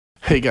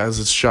Hey guys,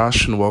 it's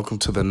Josh, and welcome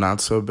to the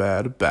Not So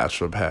Bad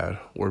Bachelor Pad,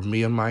 where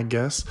me and my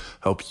guests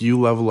help you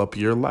level up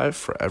your life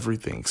for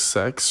everything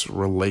sex,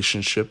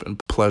 relationship, and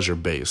pleasure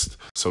based.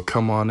 So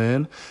come on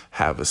in,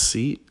 have a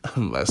seat,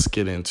 and let's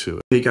get into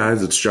it. Hey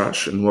guys, it's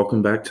Josh, and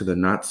welcome back to the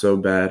Not So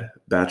Bad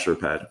Bachelor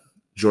Pad.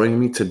 Joining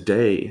me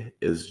today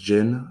is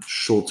Jen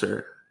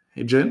Schulter.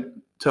 Hey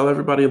Jen, tell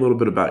everybody a little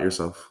bit about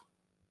yourself.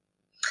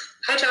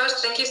 Hi Josh,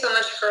 thank you so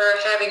much for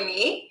having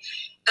me.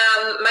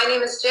 My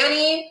name is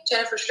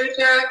Jennifer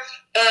Schluter,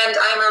 and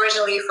I'm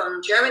originally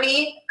from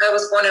Germany. I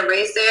was born and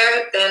raised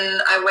there.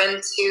 Then I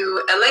went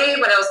to LA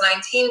when I was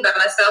 19 by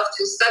myself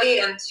to study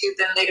and to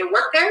then later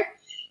work there.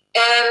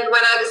 And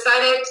when I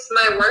decided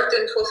my work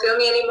didn't fulfill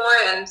me anymore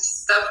and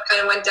stuff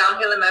kind of went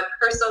downhill in my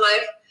personal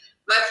life,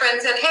 my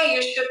friend said, hey,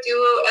 you should do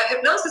a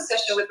hypnosis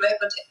session with my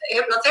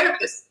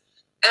hypnotherapist.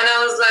 And I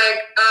was like,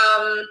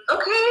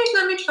 okay,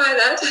 let me try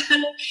that.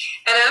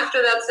 And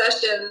after that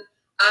session,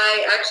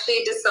 I actually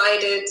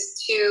decided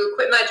to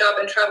quit my job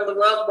and travel the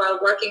world while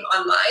working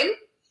online.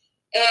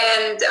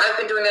 And I've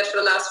been doing that for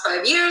the last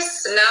 5 years.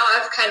 So now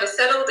I've kind of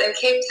settled in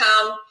Cape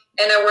Town,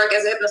 and I work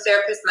as a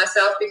hypnotherapist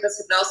myself because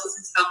hypnosis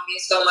has helped me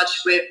so much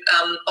with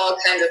all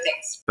kinds of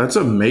things. That's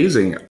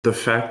amazing. The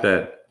fact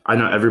that I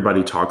know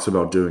everybody talks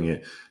about doing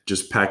it,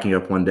 just packing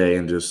up one day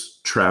and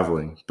just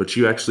traveling, but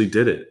you actually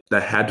did it.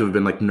 That had to have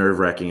been like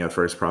nerve-wracking at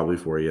first, probably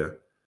for you.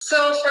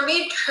 So for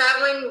me,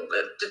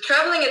 the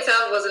traveling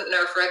itself wasn't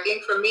nerve-wracking.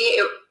 For me,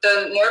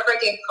 the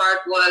nerve-wracking part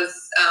was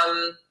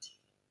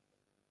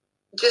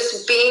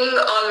just being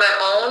on my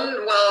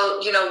own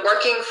while,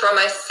 working for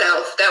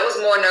myself. That was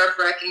more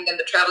nerve-wracking than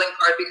the traveling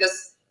part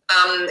because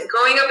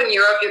growing up in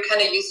Europe, you're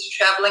kind of used to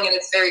traveling and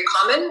it's very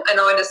common. I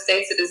know in the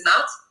States it is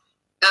not.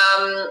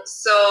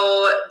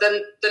 So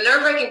the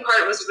nerve-wracking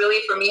part was really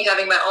for me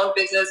having my own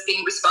business,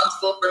 being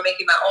responsible for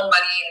making my own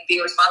money and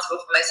being responsible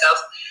for myself.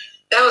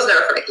 That was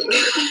nerve-wracking.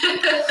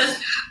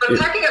 But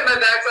packing up my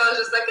bags, I was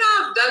just like,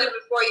 I've done it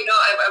before.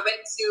 I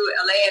went to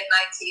LA at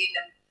 19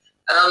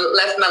 and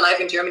left my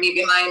life in Germany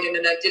behind, and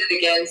then I did it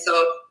again. So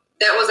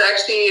that was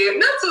actually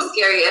not so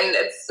scary. And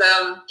it's,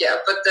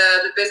 but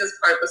the business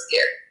part was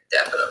scary,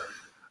 definitely.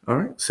 All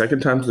right.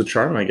 Second time's the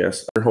charm, I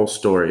guess. Her whole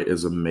story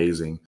is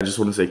amazing. I just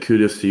want to say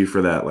kudos to you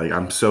for that. Like,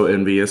 I'm so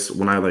envious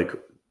when I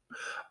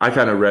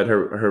kind of read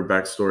her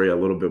backstory a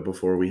little bit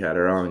before we had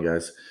her on,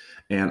 guys.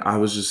 And I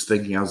was just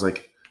thinking, I was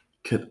like,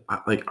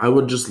 I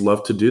would just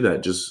love to do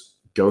that. Just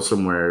go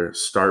somewhere,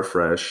 start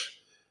fresh,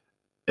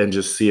 and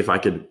just see if I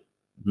could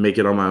make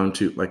it on my own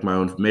my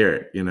own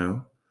merit,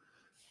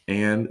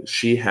 And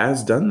she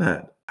has done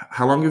that.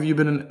 How long have you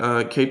been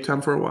in Cape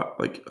Town for? A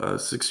while?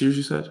 6 years,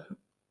 you said?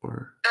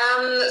 Or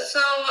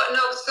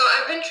So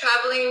I've been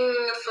traveling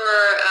for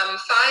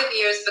 5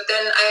 years, but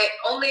then I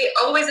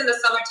always in the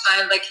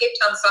summertime, like Cape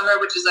Town summer,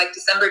 which is like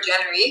December,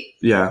 January.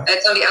 Yeah.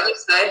 It's on the other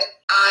side.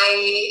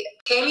 I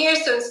came here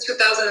since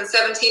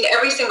 2017,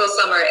 every single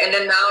summer. And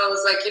then now I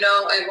was like,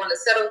 I want to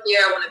settle here.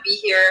 I want to be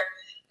here.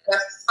 I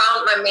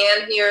found my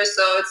man here,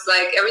 so it's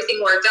like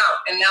everything worked out.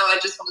 And now I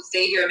just want to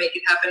stay here and make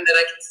it happen that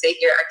I can stay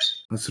here, actually.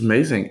 That's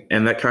amazing.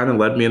 And that kind of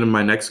led me into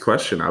my next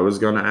question. I was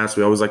going to ask,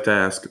 we always like to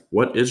ask,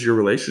 what is your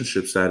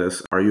relationship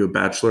status? Are you a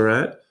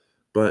bachelorette?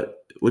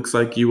 But it looks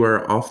like you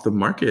are off the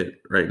market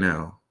right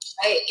now.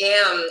 I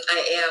am.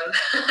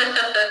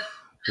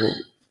 Well,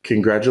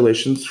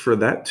 congratulations for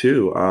that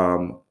too.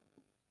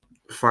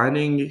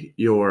 Finding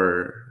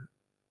your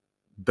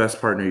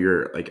best partner,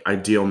 your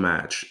ideal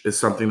match, is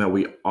something that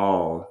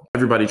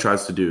everybody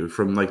tries to do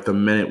from the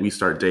minute we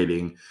start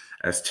dating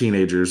as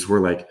teenagers. We're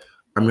like,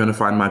 I'm going to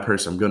find my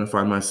person. I'm going to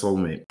find my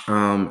soulmate.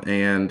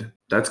 And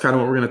that's kind of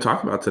what we're going to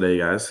talk about today,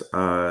 guys.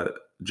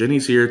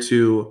 Jenny's here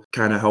to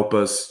kind of help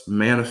us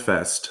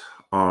manifest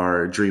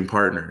our dream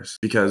partners,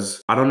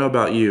 because I don't know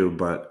about you,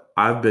 but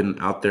I've been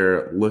out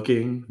there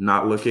looking,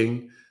 not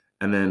looking,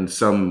 and then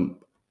some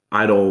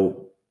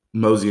idol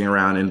moseying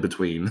around in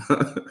between.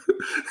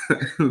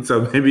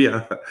 So maybe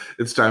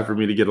it's time for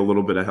me to get a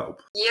little bit of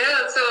help.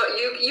 Yeah, so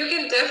you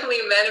can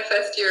definitely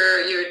manifest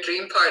your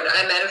dream partner.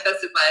 I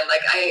manifested mine.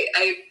 Like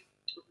I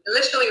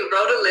literally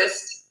wrote a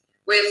list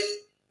with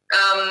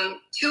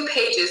 2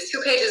 pages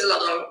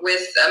long,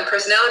 with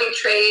personality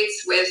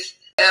traits, with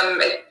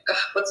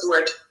what's the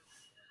word?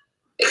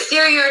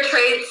 Exterior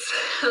traits,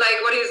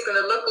 like what he's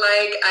going to look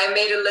like. I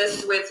made a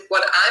list with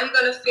what I'm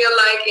going to feel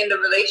like in the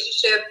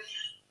relationship.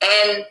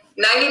 And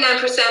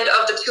 99%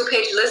 of the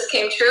 2-page list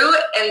came true.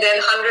 And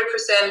then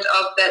 100%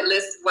 of that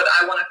list, what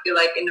I want to feel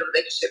like in the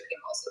relationship,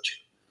 came also true.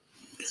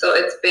 So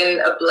it's been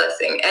a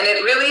blessing. And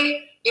it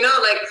really,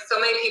 so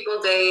many people,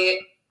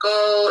 they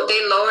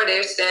lower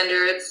their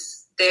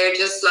standards. They're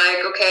just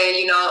like,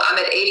 okay, I'm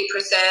at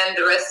 80%,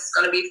 the rest is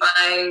going to be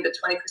fine, the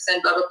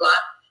 20%, blah, blah, blah.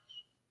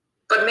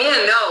 But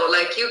man, no,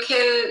 you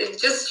can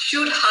just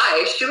shoot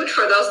high, shoot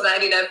for those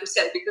 99%,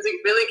 because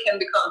it really can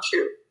become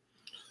true.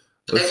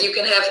 Like you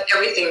can have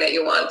everything that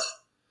you want.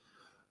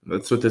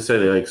 That's what they say.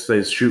 They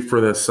say shoot for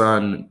the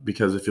sun,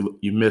 because if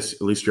you miss,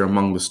 at least you're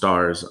among the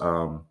stars.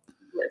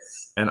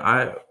 Yes. And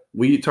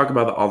we talk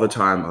about that all the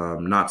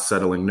time, not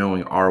settling,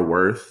 knowing our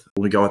worth.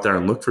 We go out there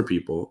and look for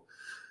people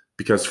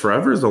because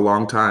forever is a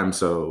long time.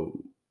 So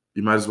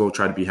you might as well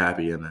try to be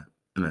happy in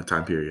that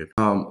time period.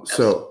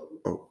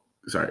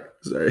 Sorry.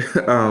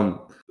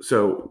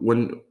 So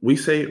when we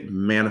say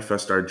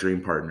manifest our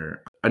dream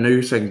partner, I know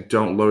you're saying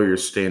don't lower your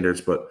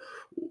standards, but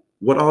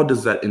what all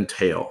does that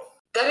entail?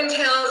 That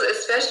entails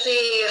especially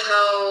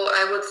how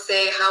I would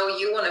say how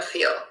you want to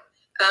feel,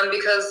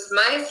 because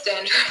my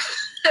standards,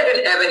 I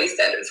didn't have any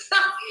standards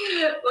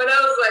when I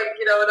was like,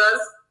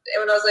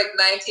 when I was like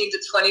 19 to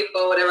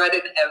 24, whatever. I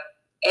didn't have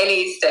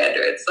any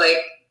standards. Like,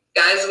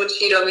 guys would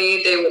cheat on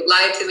me, they would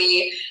lie to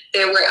me,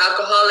 they were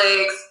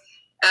alcoholics,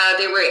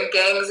 they were in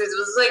gangs. It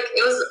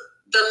was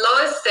the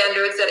lowest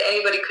standards that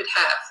anybody could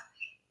have,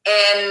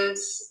 and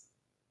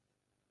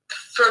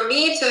for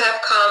me to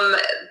have come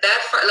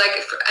that far, like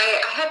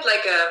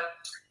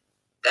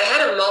I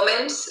had a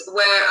moment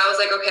where I was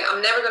like, okay,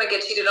 I'm never going to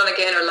get cheated on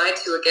again or lied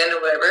to again or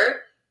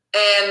whatever.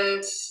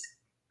 And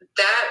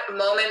that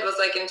moment was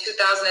like in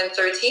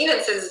 2013.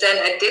 And since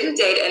then, I didn't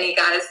date any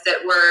guys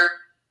that were,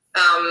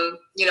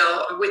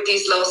 with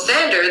these low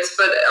standards,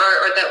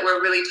 or that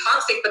were really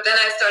toxic. But then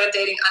I started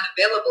dating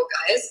unavailable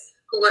guys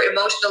who were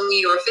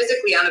emotionally or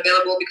physically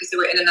unavailable because they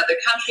were in another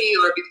country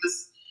or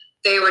because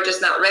they were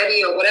just not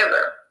ready or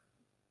whatever.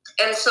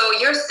 And so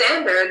your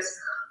standards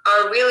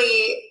are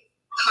really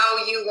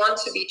how you want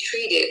to be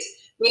treated.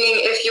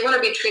 Meaning, if you want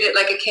to be treated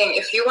like a king,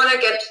 if you want to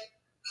get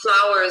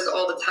flowers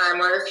all the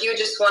time, or if you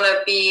just want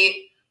to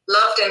be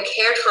loved and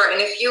cared for,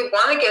 and if you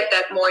want to get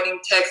that morning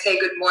text, hey,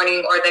 good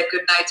morning, or that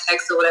good night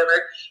text or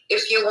whatever,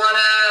 if you want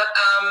to,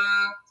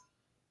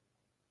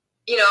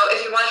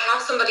 if you want to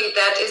have somebody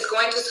that is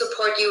going to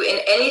support you in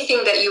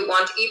anything that you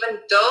want, even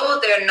though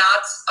they're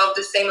not of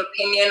the same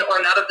opinion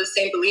or not of the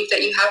same belief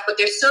that you have, but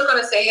they're still going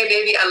to say, hey,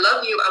 baby, I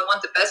love you. I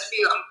want the best for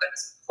you. I'm going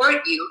to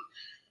support you.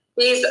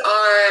 These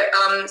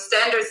are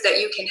standards that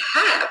you can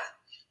have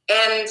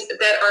and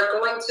that are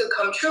going to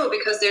come true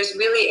because there's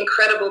really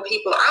incredible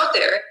people out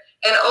there,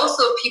 and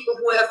also people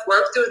who have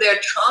worked through their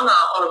trauma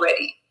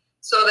already,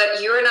 so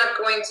that you're not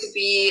going to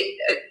be...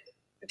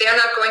 they're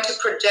not going to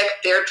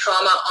project their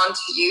trauma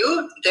onto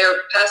you, their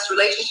past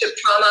relationship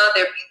trauma,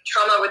 their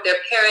trauma with their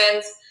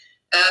parents,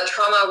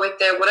 trauma with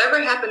their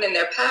whatever happened in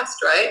their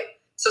past, right?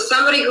 So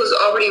somebody who's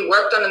already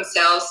worked on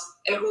themselves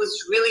and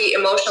who's really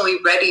emotionally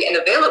ready and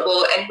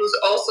available, and who's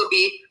also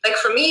like,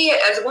 for me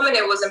as a woman,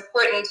 it was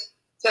important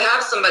to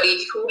have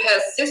somebody who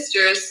has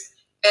sisters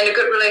and a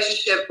good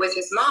relationship with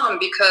his mom,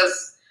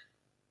 because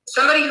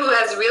somebody who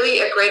has really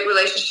a great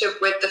relationship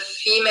with the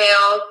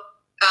female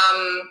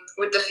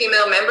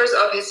members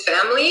of his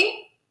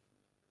family,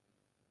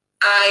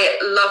 I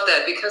love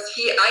that, because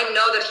I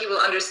know that he will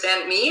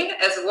understand me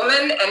as a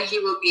woman, and he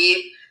will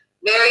be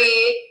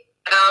very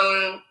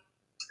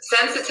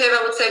sensitive,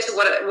 I would say, to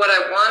what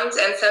I want,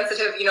 and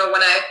sensitive,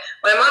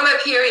 when I'm on my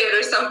period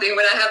or something,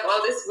 when I have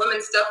all this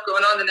women stuff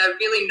going on, then I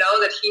really know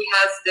that he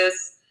has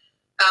this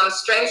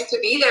strength to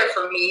be there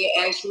for me,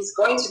 and he's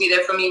going to be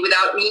there for me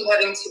without me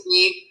having to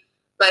be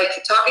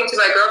like talking to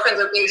my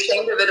girlfriends or being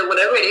ashamed of it or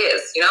whatever it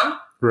is,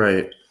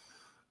 Right.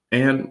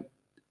 And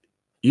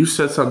you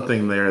said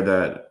something there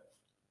that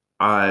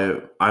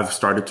I've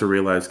started to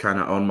realize kind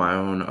of on my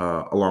own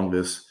along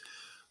this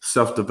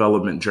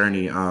self-development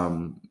journey,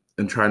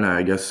 and trying to,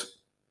 I guess,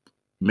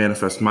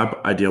 manifest my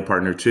ideal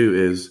partner too,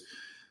 is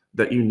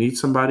that you need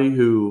somebody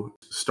who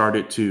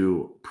started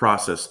to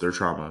process their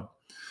trauma.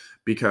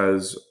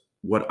 Because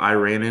what I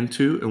ran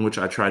into, and which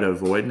I try to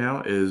avoid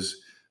now, is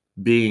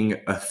being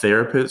a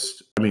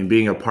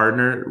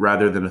partner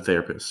rather than a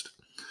therapist.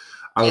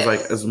 I was like,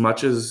 as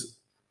much as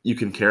you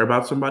can care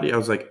about somebody, I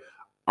was like,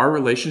 our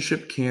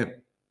relationship can't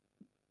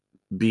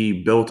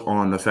be built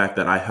on the fact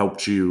that I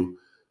helped you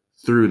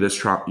through this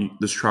trauma,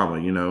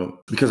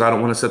 because I don't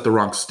want to set the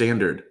wrong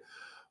standard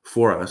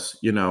for us,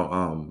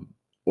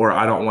 or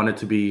I don't want it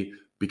to be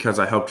because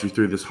I helped you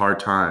through this hard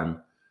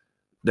time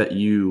that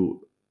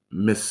you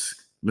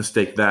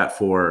mistake that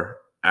for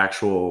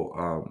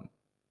actual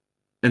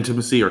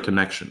intimacy or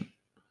connection.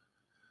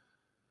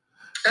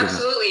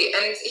 Absolutely.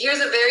 And here's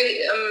a very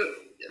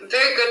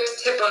very good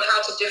tip on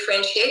how to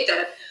differentiate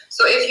that.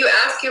 So if you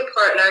ask your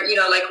partner,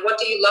 like, what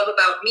do you love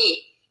about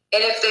me?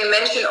 And if they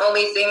mention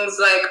only things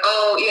like,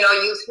 oh, you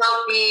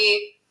help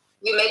me,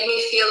 you make me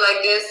feel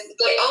like this,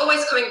 they're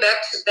always coming back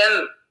to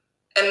them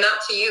and not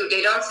to you.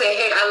 They don't say,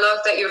 hey, I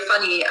love that you're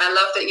funny, I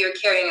love that you're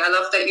caring, I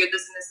love that you're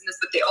this and this and this,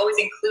 but they always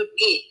include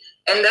me.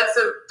 And that's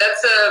a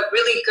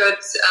really good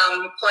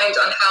point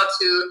on how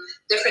to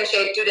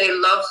differentiate. Do they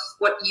love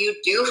what you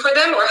do for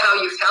them or how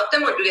you've helped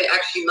them, or do they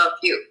actually love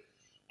you?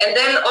 And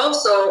then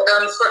also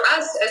for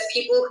us as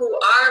people who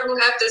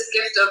have this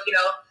gift of,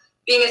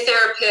 being a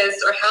therapist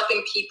or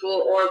helping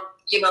people, or,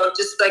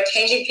 just like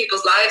changing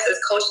people's lives as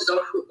coaches or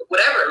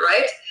whatever,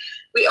 right?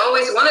 We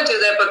always want to do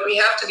that, but we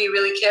have to be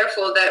really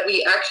careful that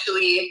we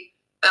actually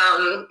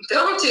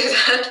don't do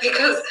that,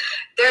 because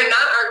they're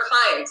not our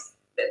clients.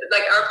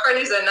 Like, our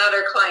partners are not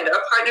our client.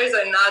 Our partners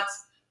are not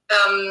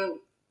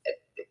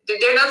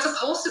they're not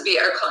supposed to be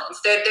our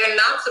clients. They're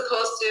not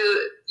supposed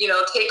to,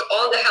 take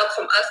all the help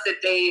from us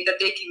that they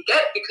can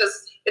get, because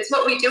it's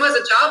what we do as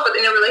a job. But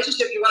in a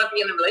relationship, you want to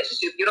be in a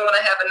relationship. You don't want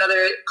to have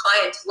another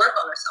client to work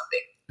on or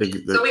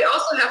something. So we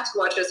also have to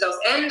watch ourselves,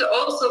 and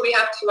also we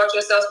have to watch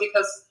ourselves,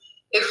 because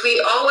if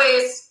we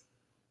always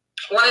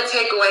want to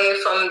take away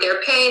from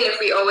their pain, if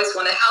we always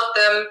want to help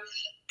them,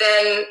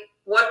 then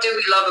what do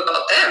we love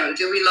about them?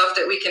 Do we love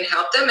that we can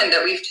help them and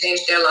that we've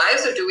changed their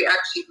lives, or do we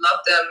actually love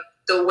them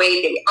the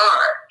way they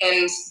are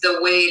and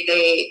the way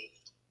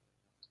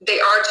they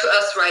are to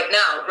us right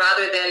now,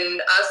 rather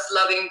than us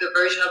loving the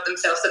version of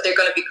themselves that they're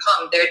going to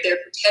become, their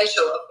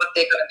potential of what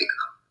they're going to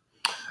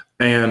become?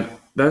 And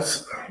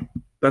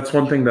that's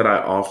one thing that I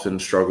often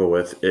struggle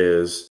with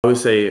is, I would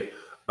say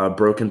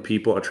broken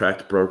people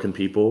attract broken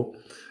people,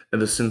 in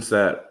the sense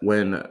that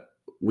when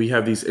we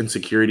have these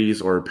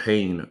insecurities or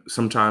pain,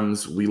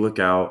 sometimes we look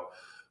out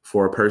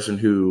for a person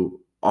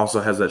who also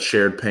has that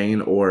shared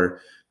pain,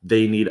 or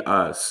they need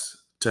us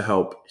to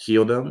help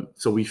heal them.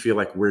 So we feel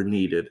like we're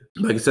needed.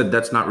 Like I said,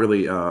 that's not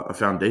really a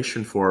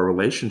foundation for a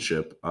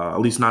relationship, at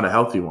least not a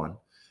healthy one,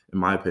 in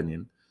my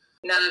opinion.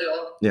 Not at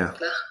all. Yeah.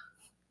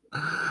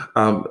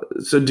 No.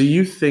 So do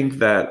you think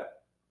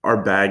that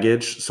our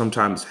baggage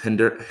sometimes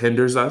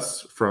hinders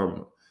us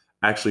from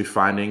actually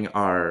finding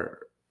our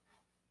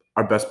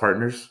best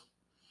partners?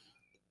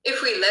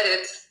 If we let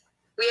it,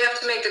 we have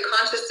to make the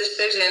conscious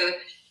decision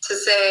to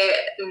say,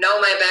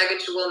 no, my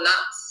baggage will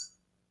not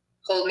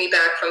hold me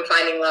back from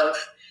finding love.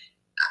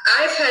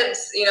 I've had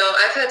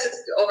to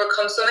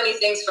overcome so many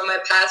things from my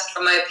past,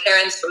 from my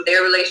parents, from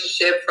their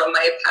relationship, from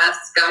my past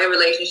guy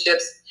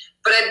relationships.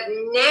 But I've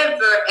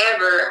never,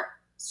 ever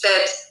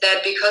said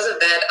that because of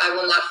that, I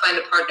will not find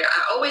a partner.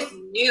 I always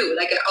knew,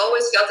 I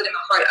always felt it in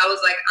my heart. I was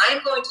like,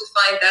 I'm going to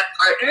find that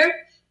partner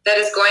that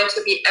is going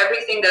to be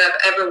everything that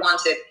I've ever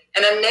wanted.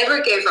 And I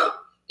never gave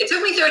up. It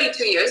took me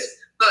 32 years,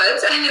 but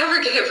I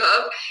never gave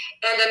up.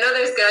 And I know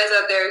there's guys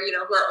out there,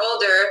 who are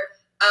older,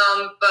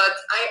 but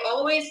I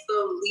always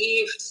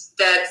believed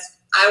that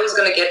I was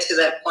going to get to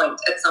that point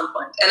at some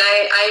point. And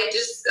I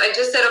just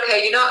said,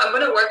 okay, I'm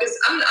going to work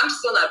I'm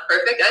still not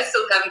perfect. I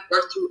still haven't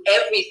worked through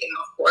everything,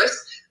 of course.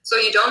 So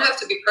you don't have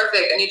to be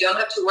perfect, and you don't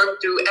have to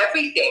work through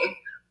everything,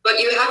 but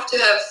you have to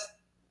have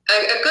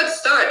a good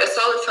start, a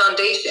solid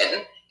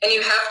foundation, and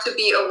you have to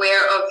be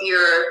aware of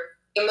your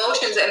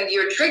emotions and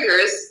your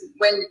triggers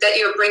that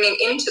you're bringing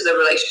into the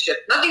relationship.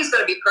 Nothing's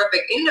going to be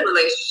perfect in the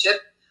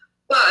relationship,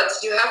 but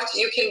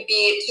you can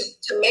be,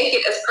 to make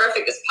it as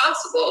perfect as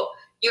possible,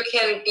 you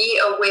can be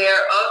aware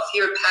of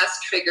your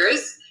past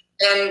triggers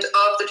and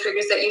of the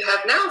triggers that you have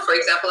now, for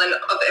example, and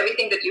of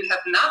everything that you have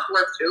not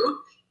worked through.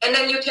 And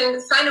then you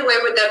can find a way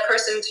with that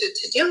person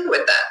to deal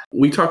with that.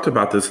 We talked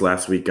about this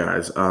last week,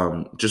 guys.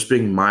 Just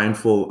being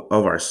mindful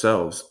of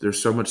ourselves.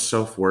 There's so much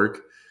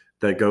self-work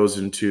that goes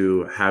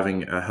into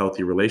having a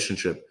healthy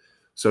relationship.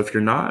 So if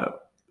you're not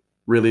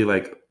really,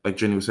 like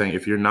Jenny was saying,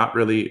 if you're not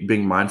really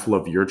being mindful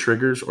of your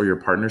triggers or your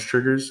partner's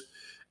triggers,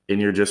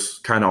 and you're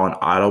just kind of on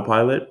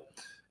autopilot,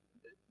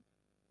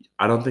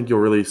 I don't think you'll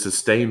really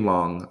sustain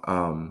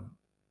long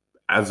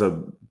as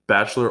a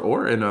bachelor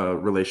or in a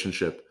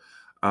relationship.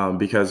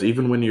 Because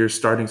even when you're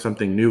starting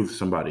something new with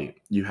somebody,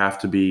 you have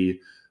to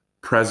be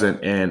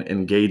present and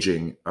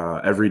engaging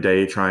every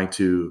day, trying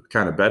to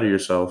kind of better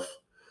yourself,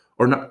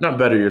 or not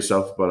better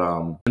yourself, but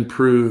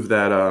improve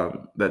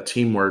that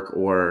teamwork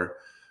or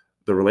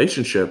the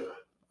relationship.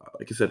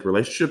 Like I said,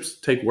 relationships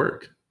take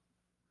work,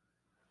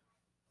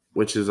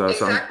 which is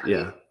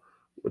Exactly.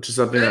 which is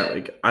something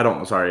that I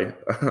don't. Sorry,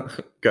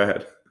 go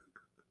ahead.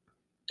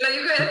 No,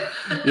 you're good.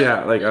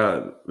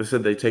 Yeah, they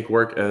said they take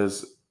work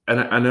and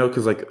I know,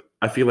 because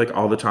I feel like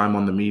all the time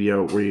on the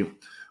media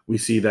we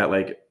see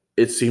that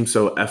it seems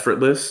so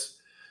effortless.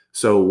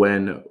 So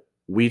when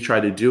we try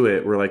to do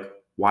it, we're like,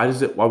 why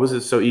was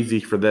it so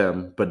easy for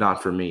them but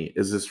not for me?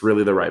 Is this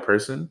really the right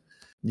person?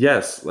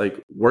 Yes,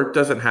 work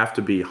doesn't have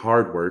to be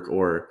hard work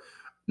or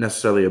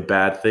necessarily a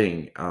bad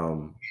thing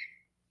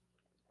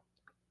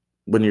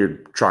when you're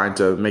trying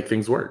to make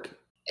things work.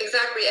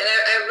 Exactly. And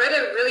I read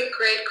a really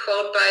great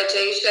quote by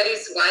Jay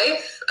Shetty's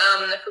wife.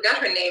 I forgot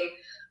her name,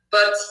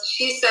 but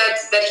she said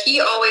that he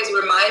always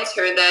reminds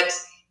her that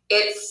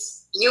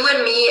it's you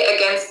and me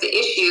against the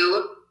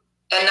issue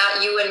and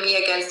not you and me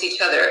against each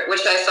other,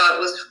 which I thought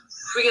was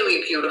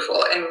really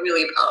beautiful and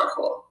really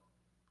powerful.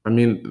 I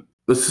mean,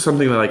 this is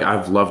something that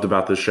I've loved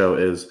about this show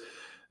is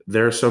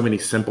there are so many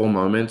simple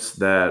moments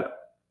that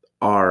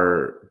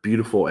are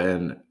beautiful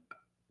and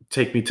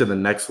take me to the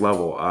next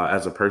level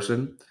as a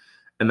person.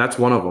 And that's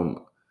one of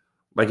them.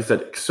 Like I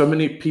said, so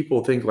many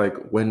people think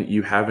when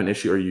you have an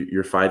issue or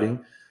you're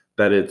fighting,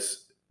 that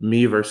it's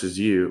me versus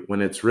you,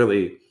 when it's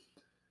really,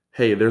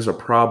 hey, there's a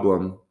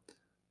problem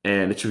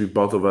and it should be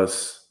both of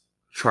us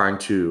trying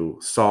to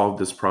solve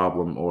this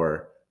problem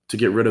or to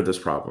get rid of this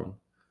problem.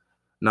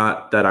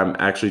 Not that I'm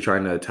actually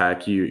trying to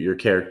attack you, your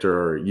character,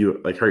 or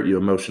you hurt you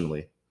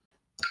emotionally.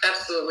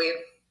 Absolutely.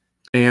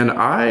 And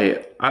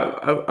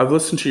I've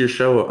listened to your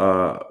show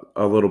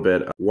a little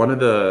bit. One of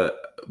the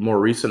more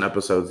recent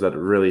episodes that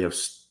really have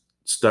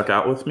stuck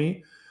out with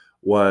me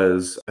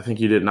was, I think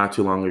you did not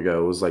too long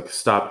ago, was like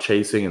stop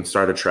chasing and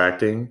start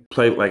attracting.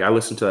 Play like I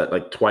listened to that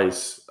like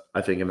twice,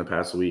 I think, in the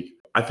past week.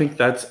 I think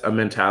that's a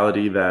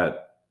mentality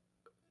that,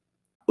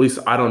 at least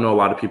I don't know a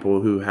lot of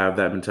people who have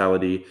that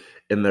mentality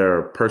in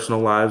their personal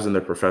lives and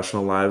their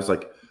professional lives.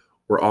 Like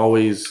we're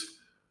always,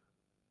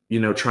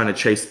 trying to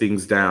chase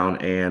things down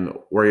and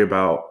worry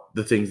about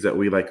the things that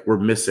we're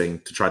missing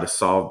to try to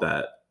solve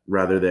that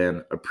rather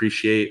than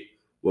appreciate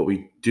what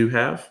we do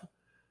have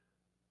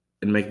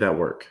and make that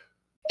work.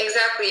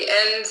 Exactly.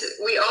 And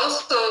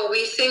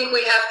we think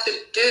we have to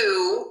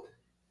do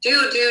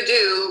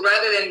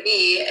rather than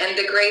be. And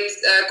the great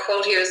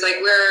quote here is like,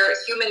 we're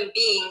human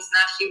beings,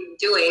 not human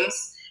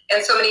doings.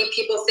 And so many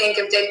people think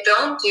if they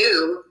don't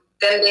do,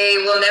 then they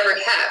will never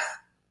have.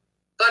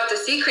 But the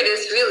secret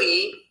is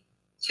really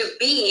to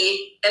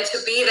be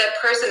that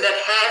person that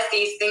has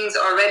these things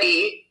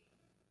already,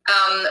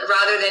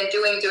 rather than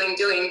doing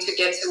to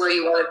get to where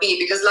you want to be.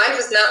 Because life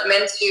is not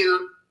meant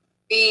to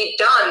be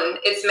done.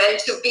 It's meant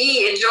to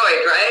be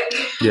enjoyed, right?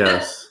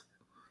 Yes.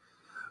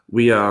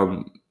 We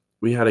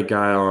had a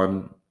guy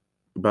on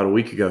about a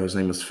week ago. His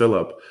name is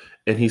Philip,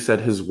 and he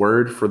said his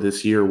word for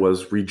this year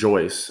was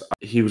rejoice.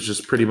 He was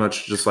just pretty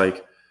much just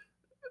like,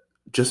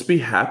 just be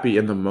happy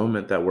in the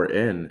moment that we're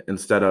in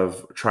instead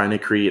of trying to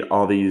create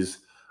all these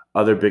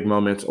other big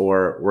moments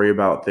or worry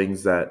about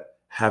things that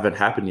haven't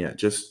happened yet.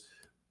 Just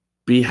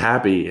be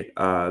happy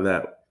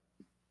that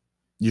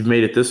you've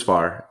made it this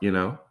far,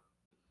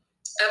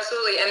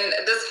 Absolutely. And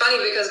that's funny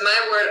because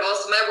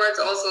my words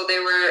also, they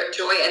were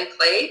joy and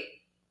play.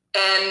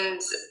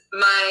 And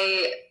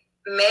my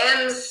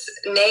man's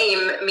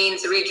name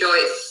means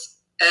rejoice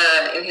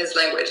in his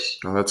language.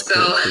 Oh, that's so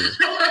cool.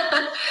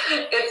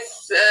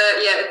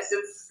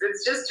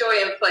 it's just joy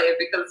and play,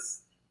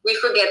 because we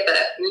forget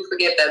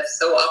that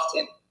so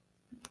often.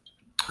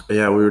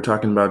 Yeah, we were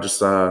talking about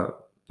just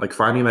like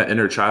finding that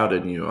inner child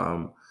in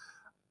you.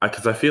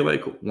 Because I feel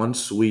like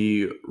once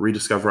we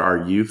rediscover our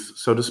youth,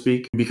 so to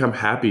speak, we become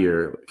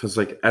happier. Because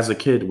like as a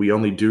kid, we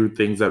only do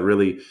things that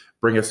really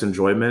bring us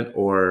enjoyment,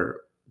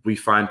 or we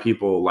find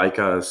people like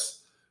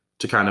us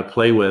to kind of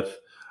play with,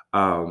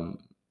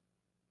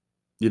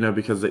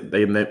 because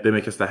they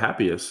make us the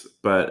happiest.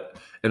 But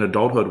in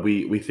adulthood,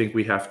 we think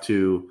we have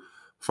to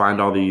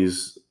find all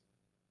these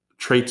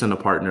traits in a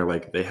partner,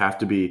 like they have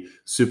to be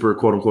super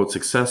quote unquote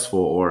successful,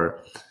 or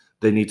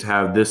they need to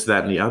have this,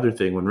 that, and the other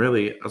thing, when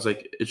really I was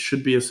like, it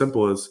should be as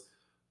simple as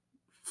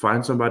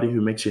find somebody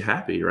who makes you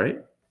happy, right?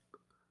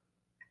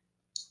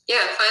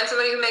 Yeah, find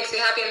somebody who makes you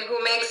happy and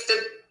who makes the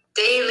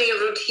daily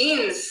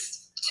routines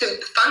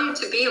fun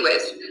to be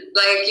with.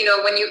 Like,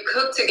 when you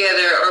cook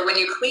together or when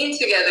you clean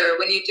together,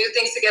 when you do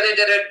things together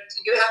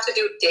you have to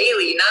do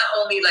daily,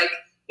 not only like,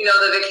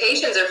 the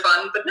vacations are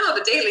fun, but no,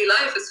 the daily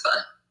life is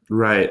fun.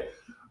 Right.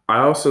 I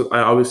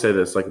always say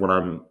this, like when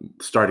I'm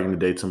starting to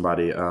date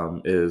somebody,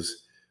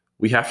 is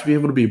we have to be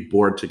able to be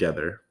bored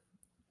together.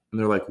 And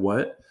they're like,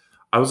 what?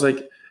 I was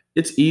like,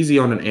 it's easy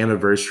on an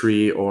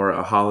anniversary or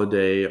a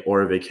holiday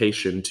or a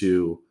vacation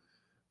to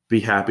be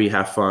happy,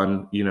 have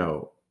fun,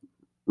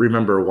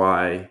 remember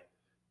why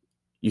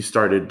you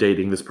started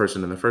dating this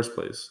person in the first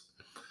place.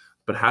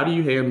 But how do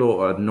you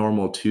handle a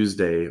normal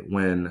Tuesday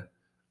when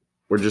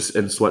we're just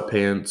in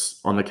sweatpants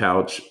on the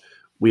couch,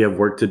 we have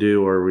work to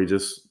do, or we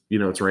just,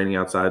 it's raining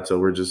outside, so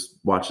we're just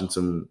watching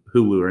some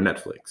Hulu or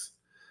Netflix?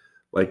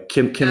 Like,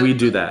 can we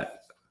do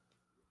that?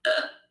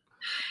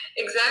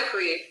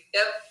 Exactly.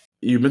 Yep.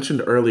 You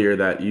mentioned earlier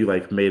that you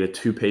like made a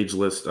 2-page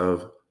list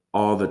of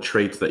all the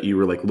traits that you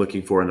were like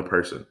looking for in a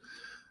person.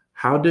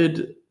 How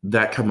did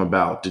that come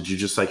about? Did you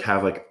just like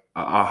have like a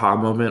aha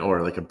moment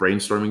or like a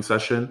brainstorming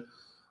session?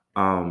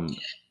 No.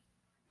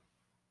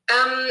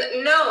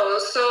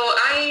 So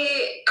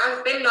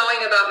I've been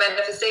knowing about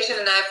manifestation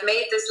and I've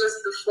made this list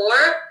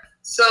before.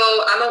 So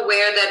I'm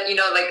aware that,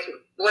 like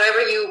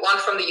whatever you want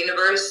from the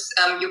universe,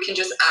 you can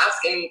just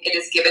ask and it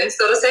is given,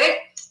 so to say.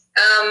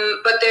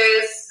 But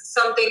there is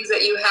some things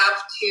that you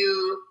have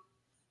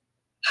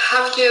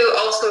to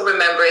also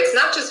remember. It's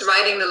not just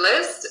writing the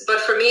list, but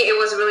for me, it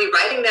was really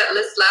writing that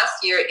list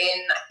last year in,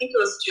 I think it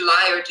was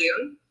July or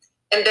June,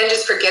 and then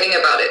just forgetting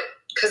about it.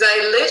 Because I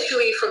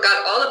literally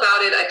forgot all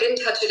about it. I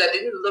didn't touch it. I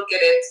didn't look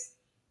at it.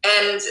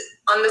 And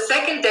on the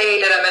second day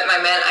that I met my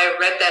man, I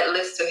read that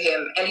list to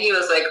him. And he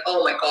was like,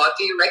 oh my God,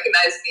 do you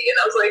recognize me? And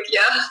I was like,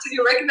 yeah. Do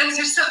you recognize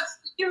yourself?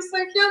 He was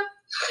like, yeah.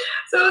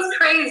 So it was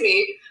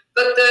crazy.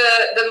 But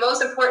the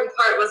most important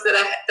part was that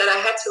I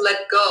had to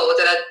let go,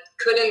 that I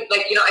couldn't,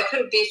 I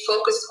couldn't be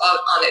focused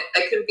on it.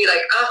 I couldn't be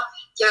like,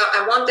 yeah,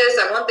 I want this.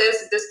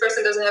 This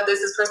person doesn't have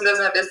this person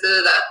doesn't have this,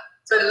 that.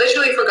 So I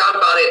literally forgot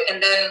about it. And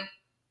then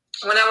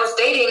when I was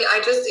dating,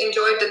 I just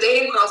enjoyed the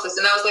dating process.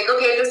 And I was like,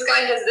 okay, this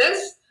guy has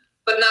this,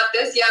 but not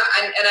this. Yeah.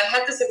 And I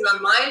had this in my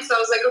mind. So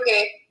I was like,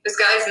 okay, this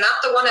guy is not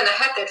the one. And I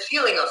had that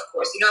feeling, of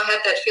course. I had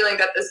that feeling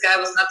that this guy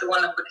was not the one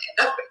I'm going to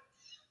end up with.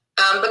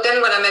 But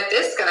then when I met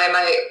this guy,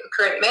 my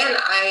current man,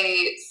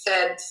 I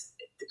said,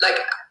 like,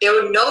 there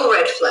were no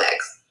red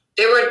flags.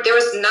 There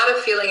was not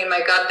a feeling in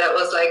my gut that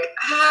was like,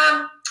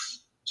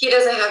 he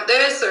doesn't have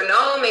this, or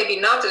no, maybe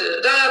not,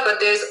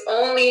 but there's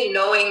only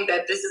knowing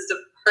that this is the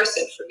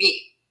person for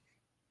me.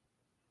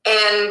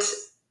 And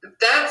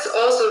that's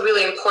also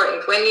really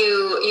important when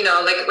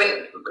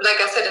like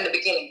I said in the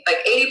beginning,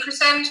 like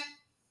 80%,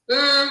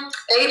 80%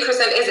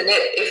 isn't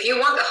it. If you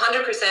want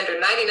 100%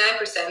 or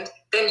 99%,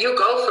 then you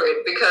go for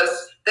it, because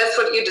that's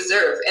what you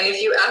deserve. And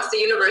if you ask the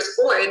universe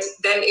for it,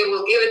 then it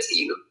will give it to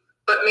you.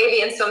 But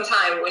maybe in some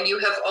time when you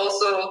have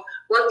also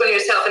worked on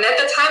yourself. And at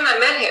the time I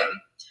met him,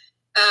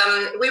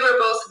 we were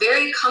both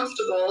very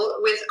comfortable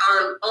with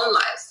our own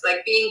lives,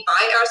 like being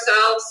by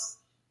ourselves,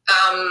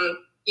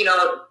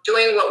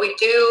 doing what we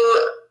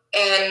do,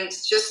 and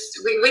just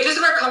we just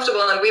were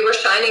comfortable, and we were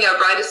shining our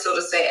brightest, so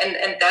to say,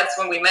 and that's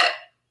when we met.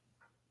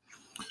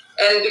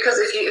 And because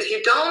if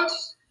you don't,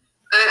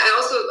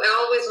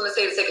 I always want to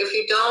say, it's like, if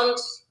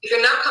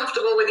you're not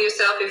comfortable with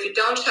yourself, if you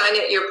don't shine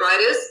at your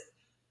brightest,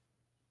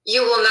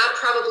 you will not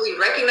probably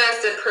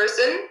recognize that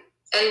person,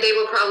 and they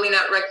will probably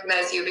not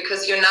recognize you,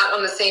 because you're not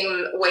on the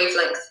same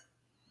wavelength.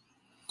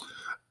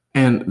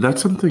 And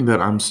that's something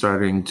that I'm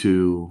starting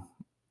to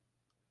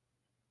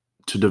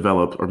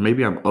develop, or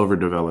maybe I'm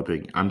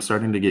overdeveloping. I'm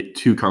starting to get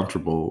too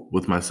comfortable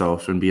with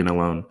myself and being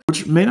alone,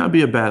 which may not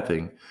be a bad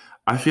thing.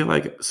 I feel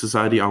like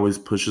society always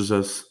pushes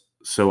us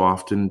so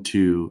often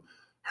to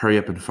hurry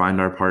up and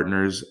find our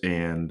partners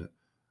and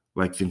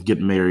like get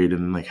married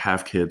and like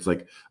have kids.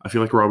 Like, I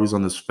feel like we're always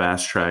on this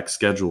fast track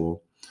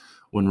schedule,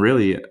 when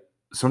really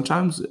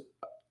sometimes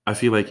I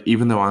feel like,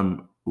 even though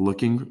I'm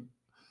looking,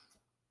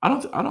 I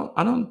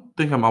don't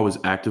think I'm always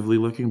actively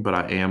looking, but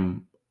I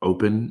am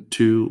open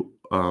to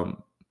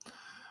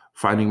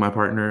finding my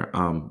partner.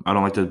 I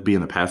don't like to be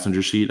in the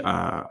passenger seat.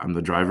 I'm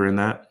the driver in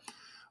that.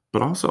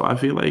 But also, I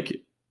feel like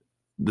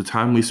the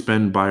time we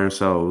spend by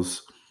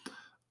ourselves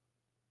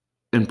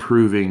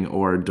improving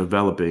or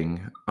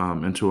developing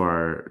into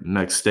our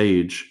next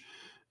stage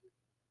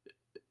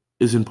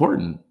is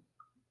important.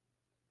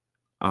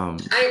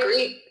 I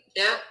agree.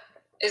 Yeah,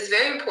 it's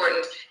very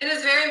important. And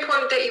it's very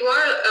important that you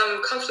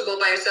are comfortable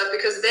by yourself,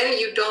 because then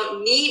you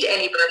don't need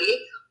anybody,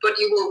 but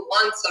you will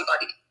want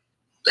somebody.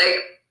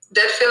 Like,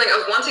 that feeling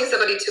of wanting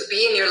somebody to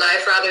be in your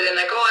life, rather than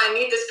like, oh, I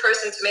need this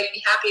person to make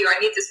me happy, or I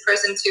need this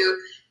person to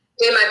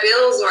pay my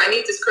bills, or I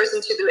need this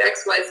person to do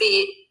X, Y,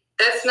 Z.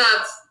 That's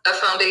not a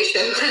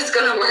foundation that's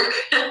going to work.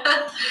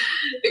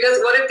 Because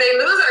what if they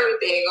lose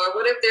everything? Or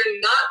what if they're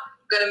not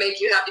going to make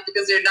you happy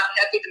because they're not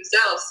happy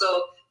themselves?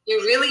 So you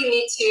really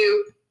need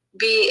to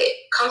be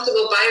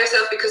comfortable by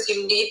yourself, because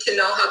you need to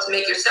know how to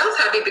make yourself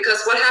happy.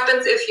 Because what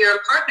happens if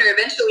your partner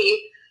eventually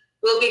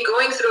will be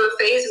going through a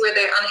phase where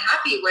they're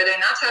unhappy, where they're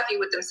not happy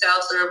with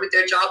themselves or with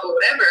their job or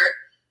whatever,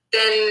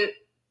 then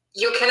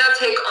you cannot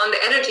take on the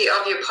energy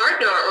of your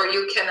partner, or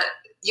you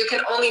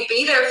can only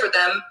be there for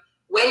them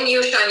when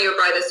you shine your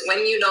brightest,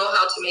 when you know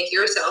how to make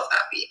yourself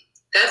happy.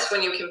 That's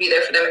when you can be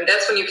there for them, and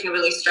that's when you can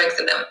really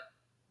strengthen them.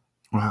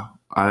 Wow,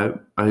 I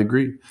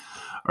agree.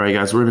 All right,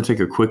 guys, we're going to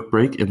take a quick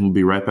break, and we'll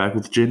be right back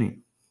with Jenny.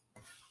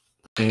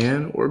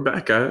 And we're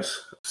back, guys.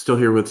 Still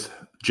here with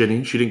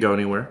Jenny. She didn't go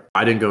anywhere.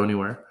 I didn't go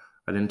anywhere.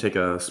 I didn't take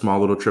a small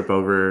little trip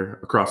over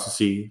across the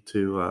sea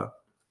to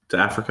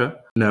Africa.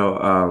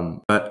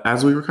 No, but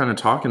as we were kind of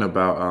talking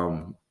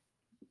about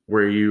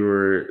where you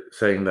were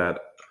saying that,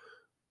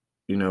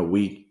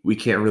 we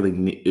can't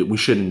really we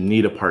shouldn't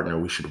need a partner.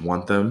 We should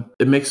want them.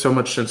 It makes so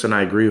much sense, and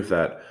I agree with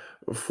that.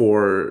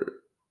 For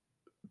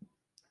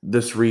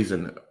this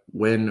reason,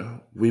 when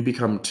we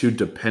become too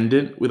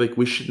dependent,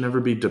 we should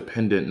never be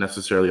dependent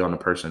necessarily on a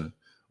person.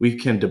 We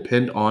can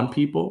depend on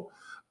people,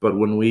 but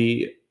when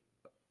we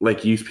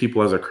use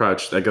people as a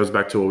crutch, that goes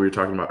back to what we were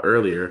talking about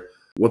earlier.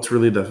 What's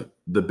really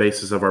the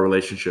basis of our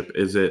relationship?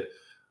 Is it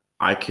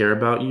I care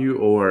about you,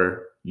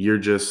 or you're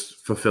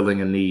just fulfilling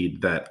a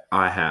need that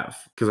I have?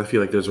 Because I feel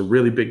like there's a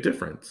really big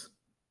difference.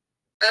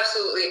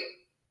 Absolutely.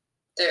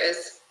 There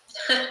is.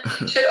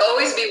 Should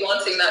always be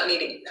wanting, not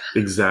needing.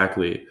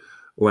 Exactly.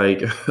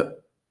 Like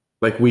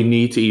we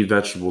need to eat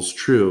vegetables,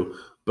 true.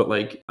 But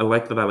I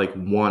like that I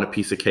want a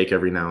piece of cake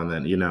every now and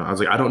then, I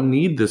was like, I don't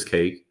need this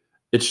cake.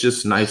 It's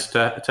just nice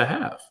to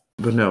have.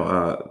 But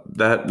no,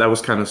 that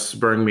was kind of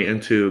spurring me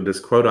into this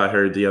quote I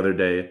heard the other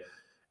day.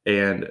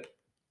 And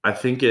I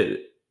think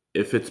it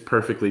fits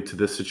perfectly to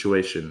this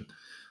situation,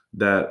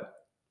 that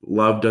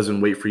love doesn't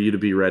wait for you to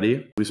be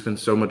ready. We spend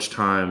so much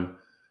time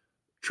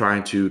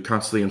trying to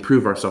constantly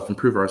improve ourselves.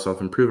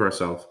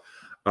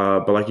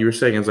 But like you were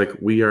saying, it's like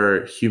we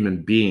are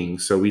human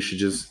beings. So we should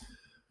just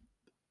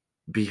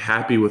be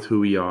happy with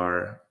who we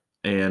are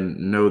and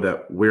know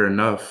that we're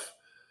enough.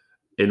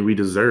 And we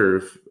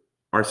deserve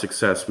our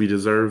success. We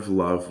deserve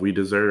love. We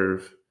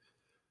deserve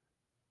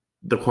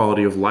the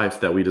quality of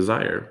life that we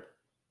desire.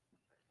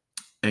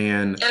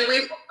 And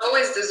we've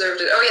always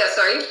deserved it. Oh yeah,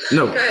 sorry.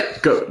 No, go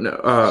ahead. Go.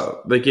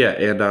 No,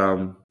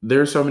 and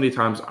there are so many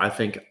times I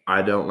think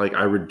I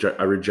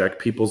reject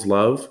people's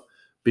love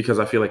because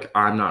I feel like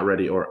I'm not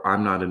ready, or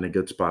I'm not in a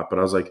good spot. But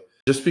I was like,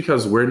 just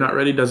because we're not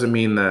ready doesn't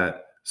mean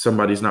that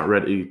somebody's not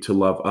ready to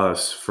love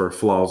us for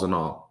flaws and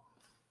all.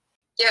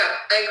 Yeah,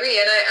 I agree.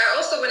 And I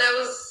also, when I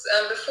was,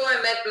 before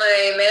I met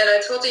my man,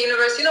 I told the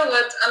universe, you know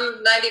what,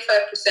 I'm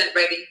 95%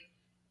 ready.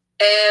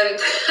 And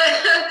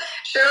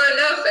sure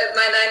enough, at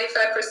my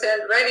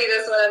 95% ready,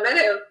 that's when I met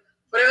him.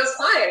 But it was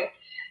fine.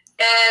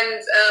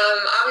 And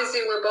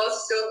obviously, we're both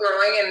still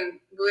growing and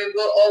we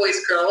will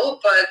always grow.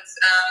 But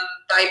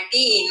by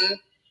being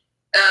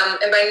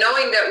and by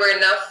knowing that we're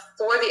enough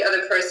for the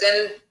other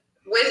person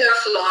with our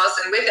flaws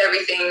and with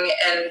everything,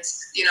 and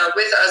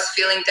with us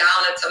feeling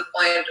down at some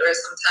point or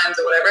sometimes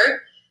or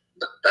whatever,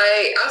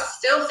 by us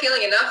still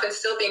feeling enough and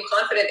still being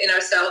confident in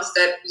ourselves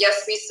that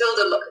yes, we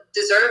still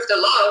deserve the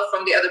love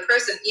from the other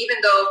person, even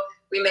though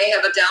we may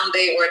have a down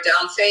day or a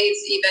down phase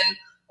even,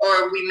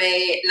 or we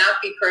may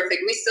not be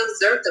perfect, we still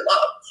deserve the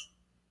love.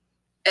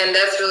 And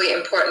that's really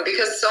important,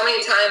 because so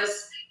many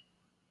times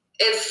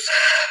it's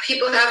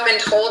people have been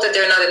told that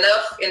they're not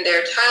enough in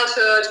their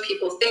childhood.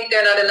 People think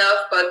they're not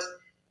enough, but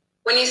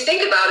when you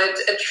think about it,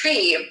 a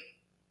tree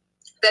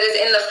that is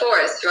in the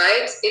forest,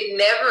 right? It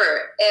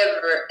never,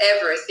 ever,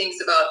 ever thinks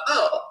about,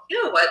 oh,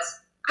 you know what?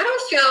 I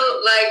don't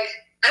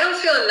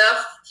feel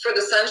enough for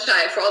the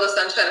sunshine, for all the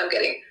sunshine I'm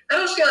getting. I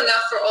don't feel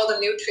enough for all the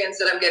nutrients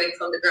that I'm getting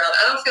from the ground.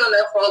 I don't feel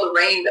enough for all the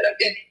rain that I'm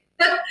getting.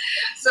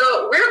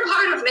 So we're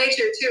part of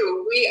nature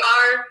too. We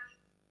are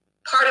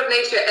part of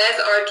nature, as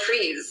are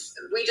trees.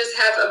 We just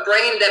have a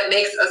brain that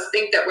makes us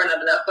think that we're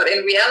not enough. But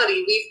in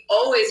reality, we've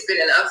always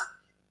been enough,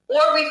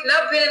 or we've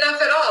not been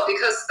enough at all.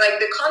 Because like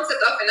the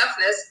concept of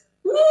enoughness,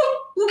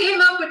 who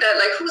came up with that?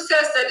 Like, who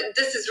says that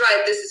this is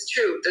right, this is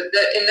true? The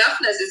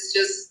enoughness is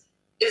just,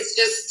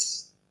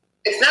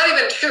 it's not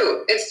even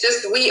true. It's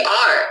just we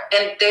are,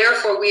 and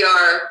therefore we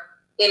are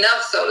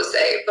enough, so to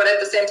say. But at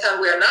the same time,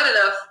 we are not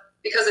enough,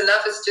 because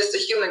enough is just a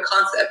human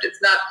concept.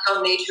 It's not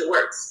how nature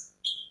works.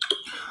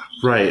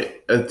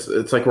 Right.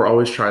 It's like we're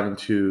always trying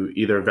to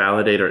either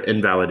validate or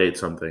invalidate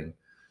something.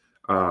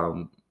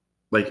 Um,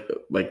 like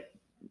like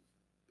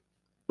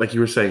like you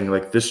were saying,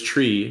 like this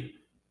tree,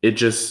 it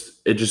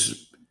just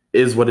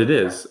is what it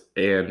is,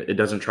 and it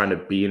doesn't try to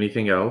be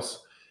anything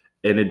else,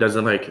 and it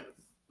doesn't like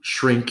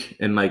shrink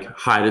and like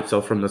hide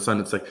itself from the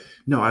sun. It's like,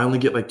 no, I only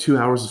get like 2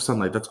 hours of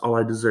sunlight. That's all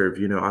I deserve.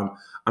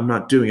 I'm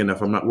not doing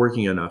enough. I'm not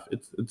working enough.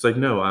 It's like,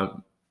 no,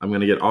 I'm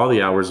gonna get all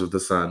the hours of the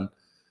sun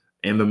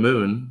and the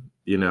moon.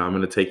 I'm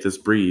gonna take this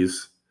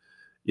breeze.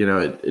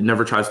 It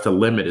never tries to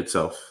limit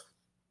itself.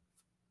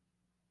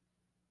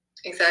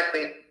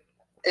 Exactly.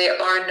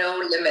 There are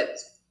no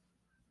limits.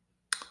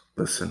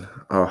 Listen,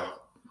 oh,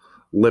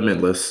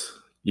 limitless.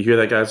 You hear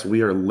that, guys?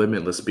 We are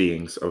limitless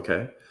beings,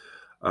 okay?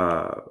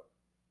 Uh,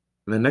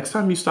 and the next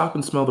time you stop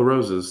and smell the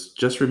roses,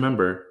 just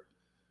remember,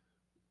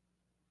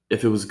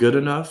 if it was good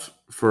enough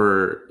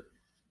for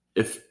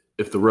if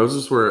the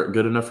roses were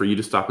good enough for you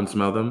to stop and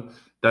smell them,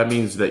 that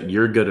means that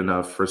you're good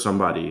enough for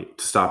somebody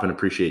to stop and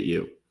appreciate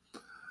you.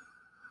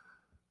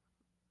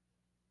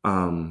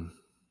 Um,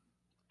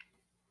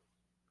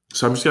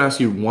 so I'm just gonna ask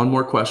you one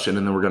more question,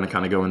 and then we're gonna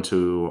kind of go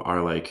into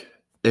our like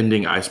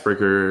ending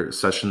icebreaker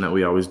session that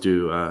we always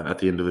do at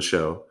the end of the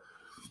show.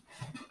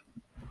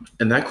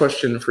 And that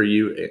question for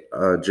you,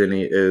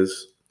 Jenny,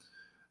 is: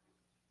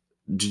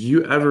 do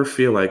you ever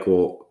feel like,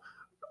 well,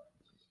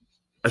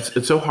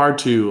 it's so hard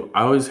to,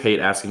 I always hate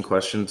asking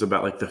questions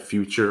about like the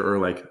future or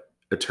like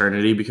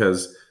eternity,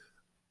 because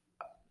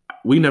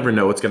we never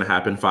know what's going to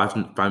happen 5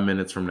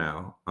 minutes from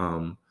now.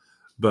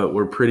 But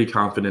we're pretty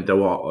confident that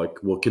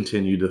we'll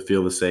continue to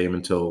feel the same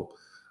until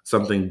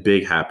something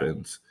big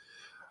happens.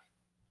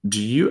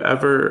 Do you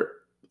ever,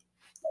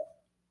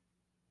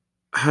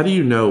 how do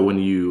you know when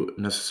you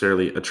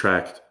necessarily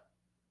attract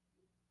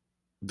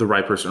the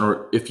right person,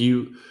 or if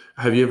you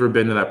have you ever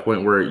been to that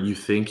point where you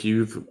think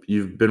you've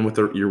been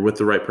you're with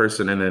the right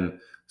person, and then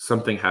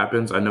something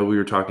happens? I know we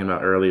were talking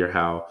about earlier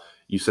how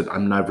you said,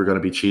 I'm never going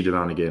to be cheated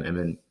on again, and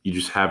then you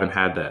just haven't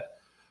had that.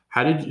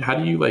 How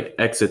do you like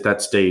exit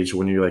that stage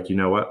when you're like, you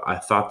know what, I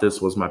thought this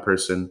was my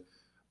person,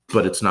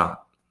 but it's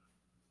not?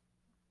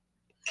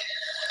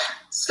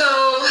 So,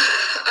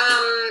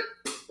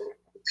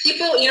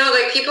 people,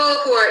 like people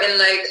who are in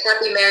like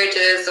happy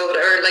marriages, or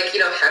like,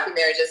 happy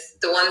marriages,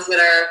 the ones that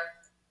are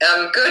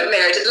good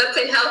marriages, let's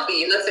say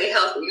healthy. Not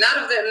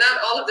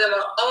all of them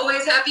are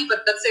always happy, but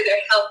let's say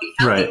they're healthy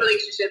Right.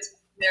 relationships,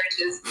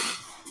 marriages.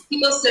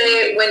 People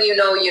say, when you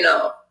know, you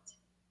know.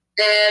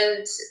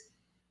 And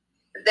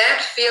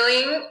that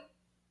feeling,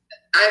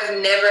 I've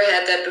never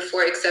had that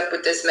before except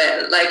with this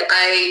man. Like,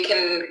 I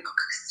can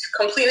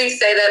completely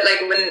say that,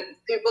 like, when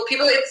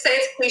people say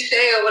it's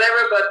cliche or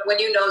whatever, but when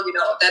you know, you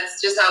know.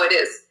 That's just how it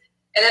is.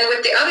 And then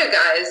with the other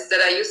guys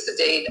that I used to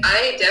date,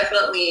 I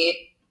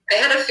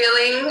had a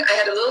feeling, I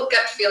had a little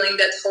gut feeling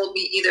that told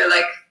me either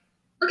like,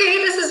 okay,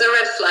 this is a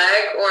red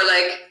flag, or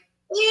like,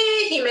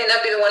 yeah, he may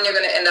not be the one you're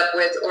going to end up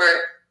with, or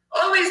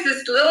always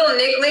this little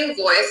niggling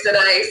voice that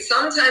I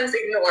sometimes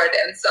ignored,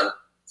 and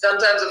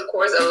sometimes, of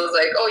course, I was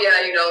like, oh yeah,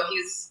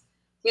 he's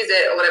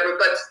it or whatever.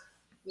 But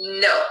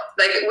no,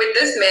 like with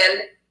this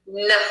man,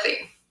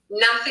 nothing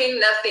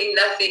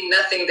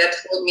that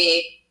told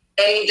me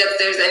that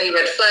there's any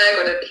red flag,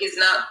 or that he's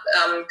not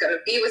going to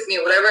be with me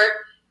or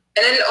whatever.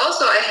 And then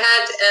also I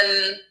had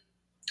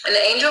an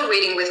angel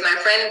reading with my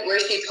friend where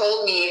she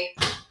told me,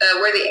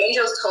 where the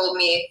angels told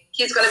me,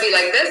 he's going to be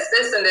like this,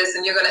 this, and this,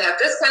 and you're going to have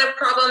this kind of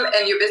problem,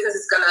 and your business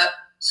is going to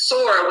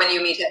soar when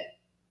you meet him.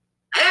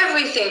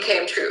 Everything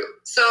came true.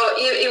 So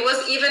it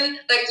was even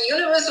like the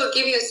universe will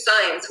give you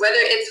signs, whether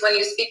it's when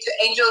you speak to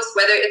angels,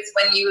 whether it's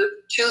when you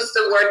choose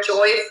the word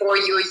joy for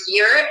your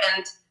year,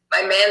 and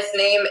my man's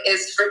name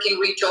is freaking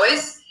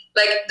Rejoice.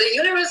 Like the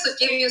universe will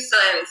give you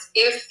signs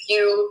if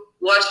you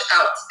watch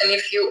out and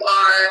if you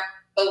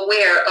are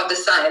aware of the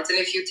signs and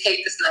if you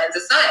take the signs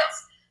as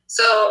signs.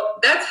 So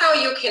that's how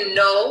you can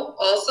know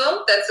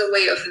also. That's a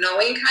way of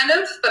knowing kind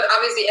of, but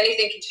obviously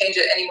anything can change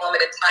at any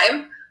moment in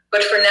time.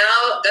 But for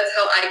now, that's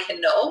how I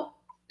can know.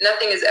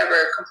 Nothing is ever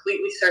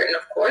completely certain,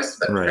 of course,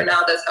 but for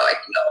now, that's how I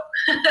can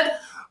know.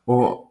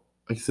 Well,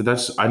 like I said,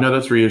 I know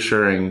that's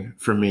reassuring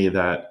for me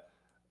that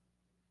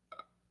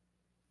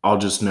I'll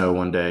just know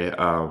one day.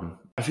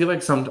 I feel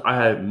like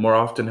I more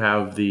often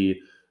have the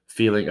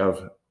feeling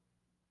of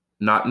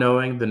not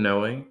knowing than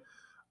knowing.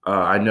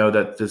 I know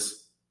that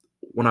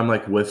when I'm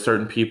like with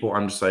certain people,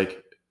 I'm just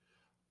like,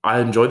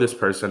 I enjoy this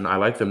person. I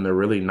like them. They're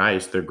really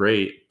nice. They're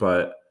great,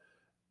 but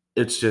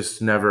it's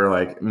just never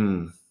like,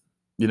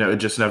 it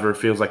just never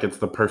feels like it's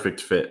the perfect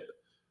fit,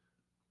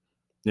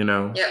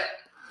 Yeah.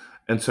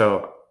 And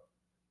so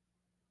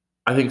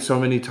I think so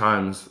many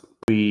times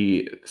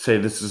we say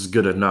this is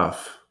good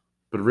enough,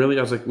 but really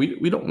I was like,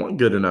 we don't want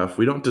good enough.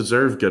 We don't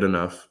deserve good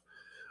enough.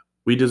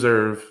 We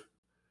deserve,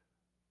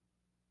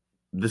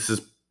 this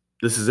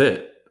is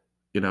it.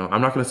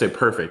 I'm not going to say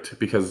perfect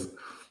because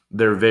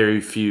there are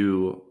very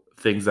few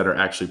things that are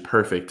actually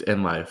perfect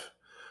in life,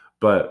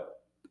 but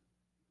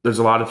there's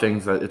a lot of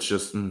things that it's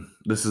just,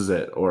 this is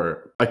it,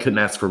 or I couldn't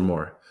ask for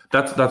more.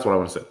 That's what I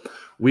want to say.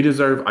 We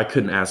deserve, I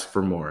couldn't ask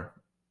for more,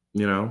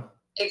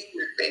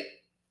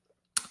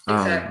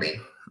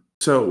 Exactly.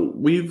 So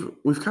we've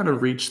kind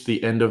of reached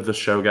the end of the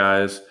show,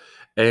 guys.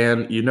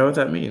 And you know what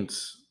that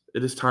means.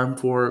 It is time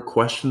for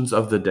questions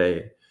of the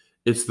day.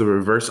 It's the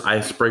reverse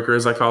icebreaker,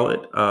 as I call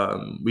it.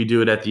 We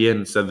do it at the end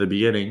instead of the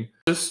beginning,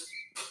 just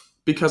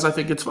because I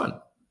think it's fun.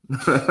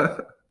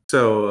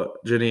 So,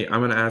 Jenny,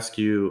 I'm going to ask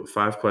you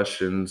 5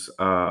 questions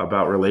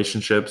about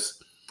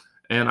relationships,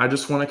 and I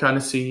just want to kind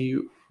of see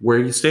where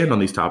you stand on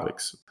these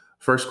topics.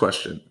 First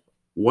question,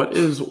 what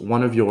is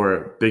one of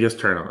your biggest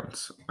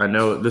turn-ons? I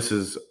know this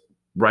is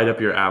right up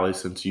your alley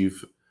since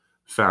you've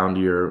found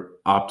your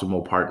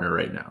optimal partner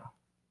right now.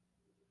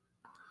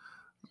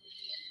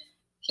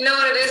 You know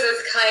what it is?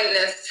 It's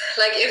kindness.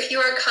 Like if you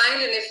are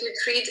kind and if you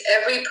treat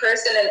every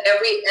person and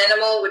every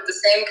animal with the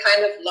same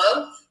kind of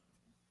love,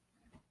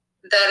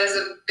 that is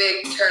a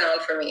big turn on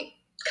for me.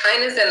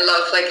 Kindness and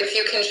love. Like if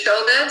you can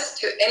show that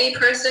to any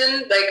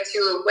person, like to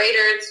a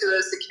waiter, to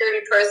a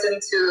security person,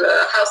 to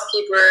a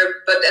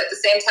housekeeper, but at the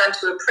same time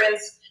to a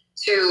prince,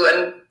 to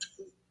a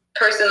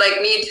person like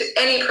me, to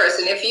any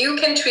person, if you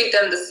can treat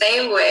them the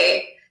same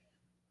way,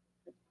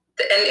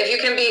 and if you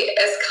can be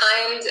as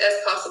kind as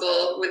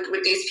possible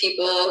with these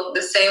people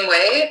the same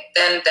way,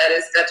 then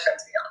that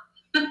turns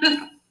me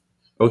on.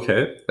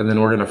 Okay. And then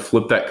we're going to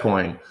flip that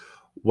coin.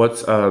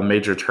 What's a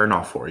major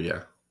turnoff for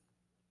you?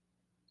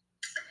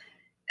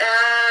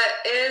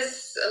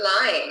 Is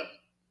lying.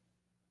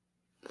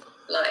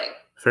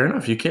 Fair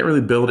enough. You can't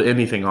really build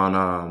anything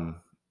on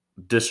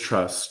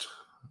distrust.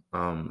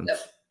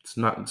 It's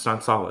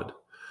not solid.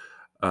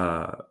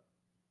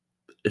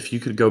 If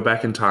you could go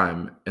back in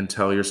time and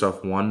tell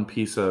yourself one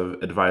piece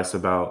of advice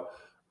about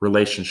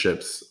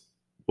relationships,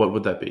 what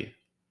would that be?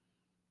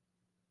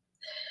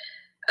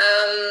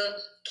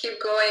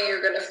 Keep going.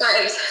 You're going to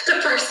find the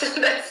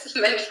person that's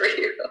meant for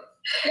you,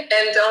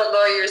 and don't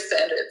lower your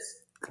standards.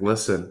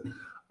 Listen,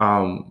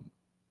 and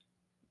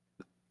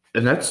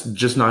that's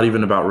just not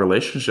even about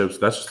relationships.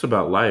 That's just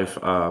about life.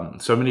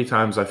 So many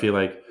times I feel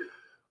like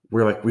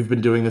we've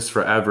been doing this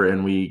forever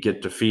and we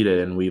get defeated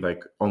and we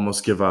like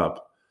almost give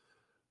up.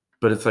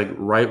 But it's like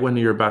right when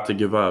you're about to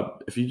give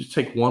up, if you just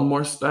take one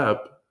more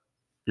step,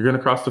 you're going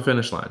to cross the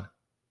finish line.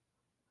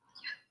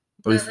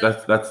 At least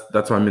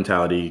that's my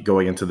mentality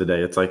going into the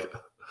day. It's like,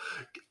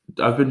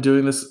 I've been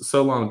doing this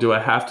so long. Do I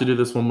have to do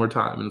this one more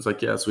time? And it's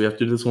like, yes, we have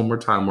to do this one more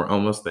time. We're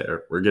almost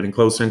there. We're getting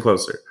closer and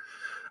closer.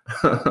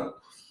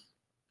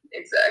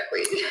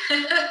 Exactly.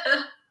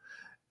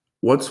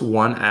 What's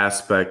one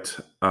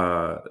aspect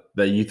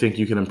that you think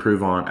you can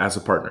improve on as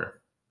a partner?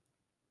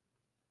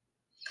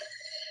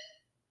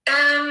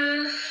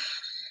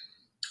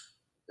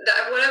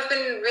 What I've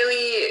been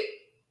really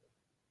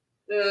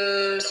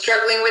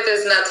struggling with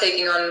is not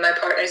taking on my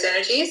partner's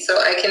energy, so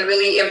I can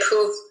really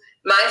improve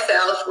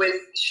myself with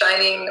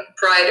shining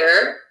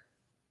brighter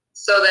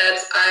so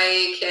that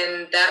I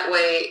can that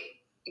way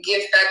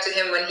give back to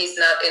him when he's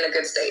not in a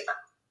good state.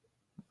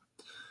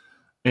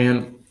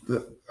 And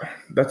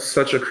that's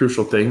such a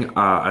crucial thing.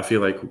 I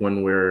feel like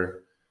when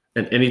we're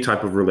in any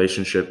type of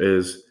relationship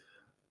is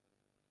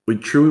we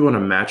truly want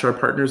to match our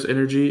partner's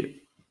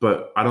energy,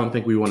 but I don't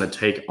think we want to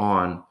take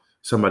on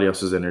somebody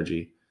else's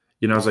energy.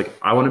 I was like,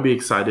 I want to be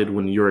excited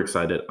when you're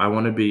excited. I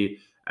want to be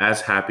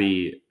as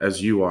happy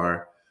as you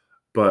are.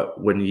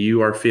 But when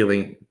you are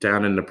feeling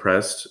down and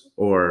depressed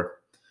or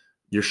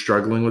you're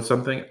struggling with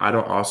something, I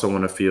don't also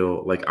want to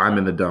feel like I'm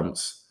in the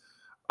dumps.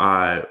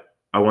 I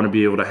I want to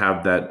be able to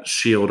have that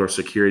shield or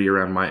security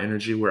around my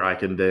energy where I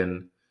can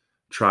then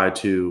try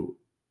to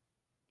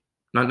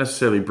not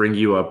necessarily bring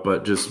you up,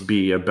 but just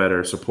be a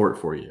better support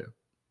for you.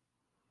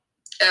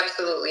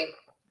 Absolutely.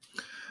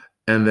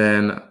 And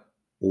then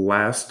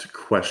last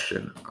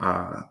question.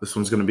 This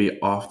one's going to be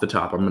off the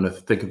top. I'm going to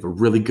think of a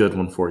really good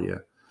one for you.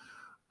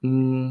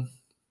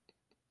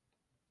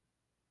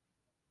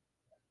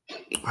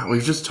 Wow,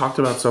 we've just talked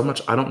about so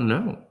much. I don't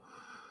know.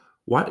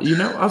 Why?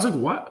 I was like,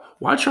 what?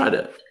 Why try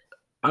to?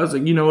 I was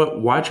like, you know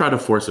what? Why try to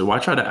force it? Why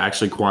try to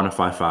actually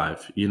quantify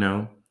five?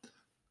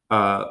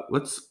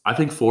 I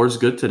think four is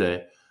good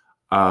today.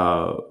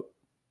 Uh,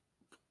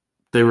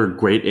 they were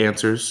great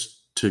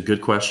answers to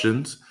good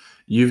questions.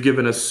 You've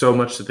given us so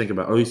much to think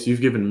about. At least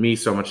you've given me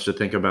so much to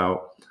think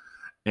about.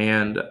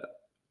 And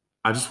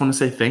I just want to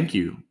say thank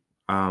you.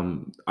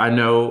 I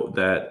know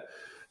that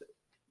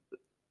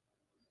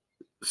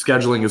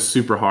scheduling is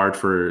super hard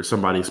for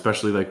somebody,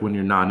 especially like when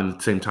you're not in the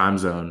same time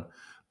zone,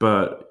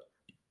 but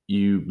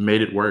you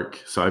made it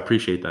work. So I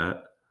appreciate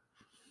that.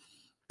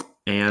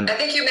 And I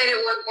think you made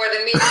it work more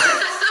than me.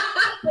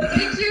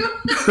 Did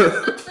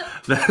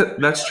you?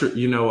 that's true.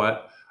 You know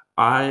what?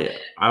 I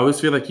always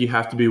feel like you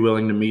have to be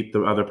willing to meet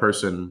the other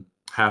person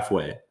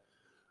halfway.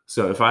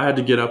 So if I had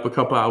to get up a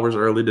couple hours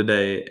early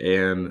today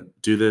and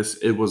do this,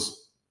 it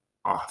was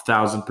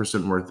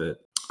 1,000% worth it.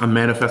 I'm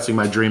manifesting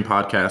my dream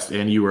podcast,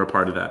 and you were a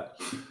part of that.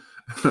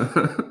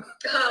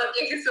 Oh,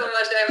 thank you so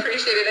much. I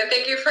appreciate it. And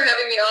thank you for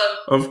having me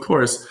on. Of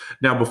course.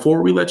 Now,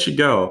 before we let you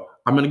go,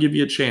 I'm going to give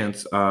you a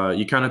chance.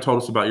 You kind of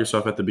told us about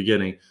yourself at the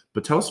beginning,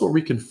 but tell us where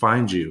we can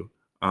find you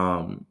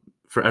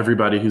for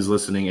everybody who's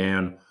listening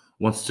and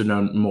wants to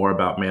know more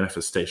about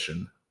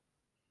manifestation.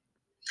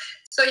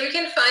 So you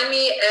can find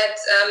me at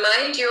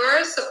Mind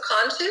Your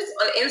Subconscious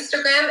on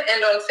Instagram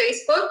and on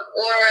Facebook,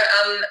 or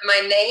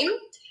my name.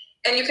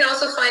 And you can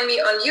also find me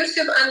on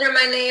YouTube under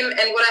my name.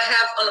 And what I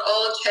have on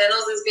all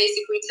channels is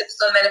basically tips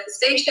on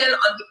manifestation,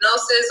 on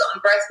hypnosis,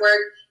 on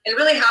breathwork, and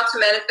really how to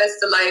manifest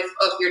the life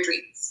of your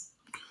dreams.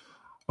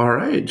 All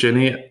right,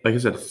 Jenny, like I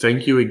said,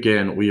 thank you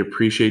again. We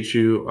appreciate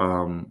you.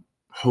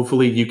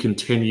 Hopefully you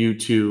continue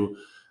to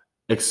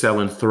excel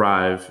and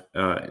thrive,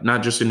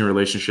 not just in your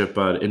relationship,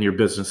 but in your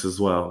business as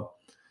well.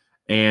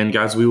 And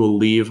guys, we will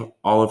leave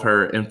all of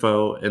her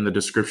info in the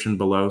description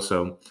below.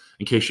 So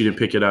in case you didn't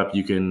pick it up,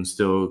 you can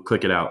still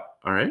click it out.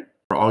 All right.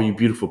 For all you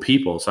beautiful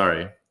people,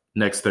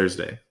 next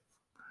Thursday.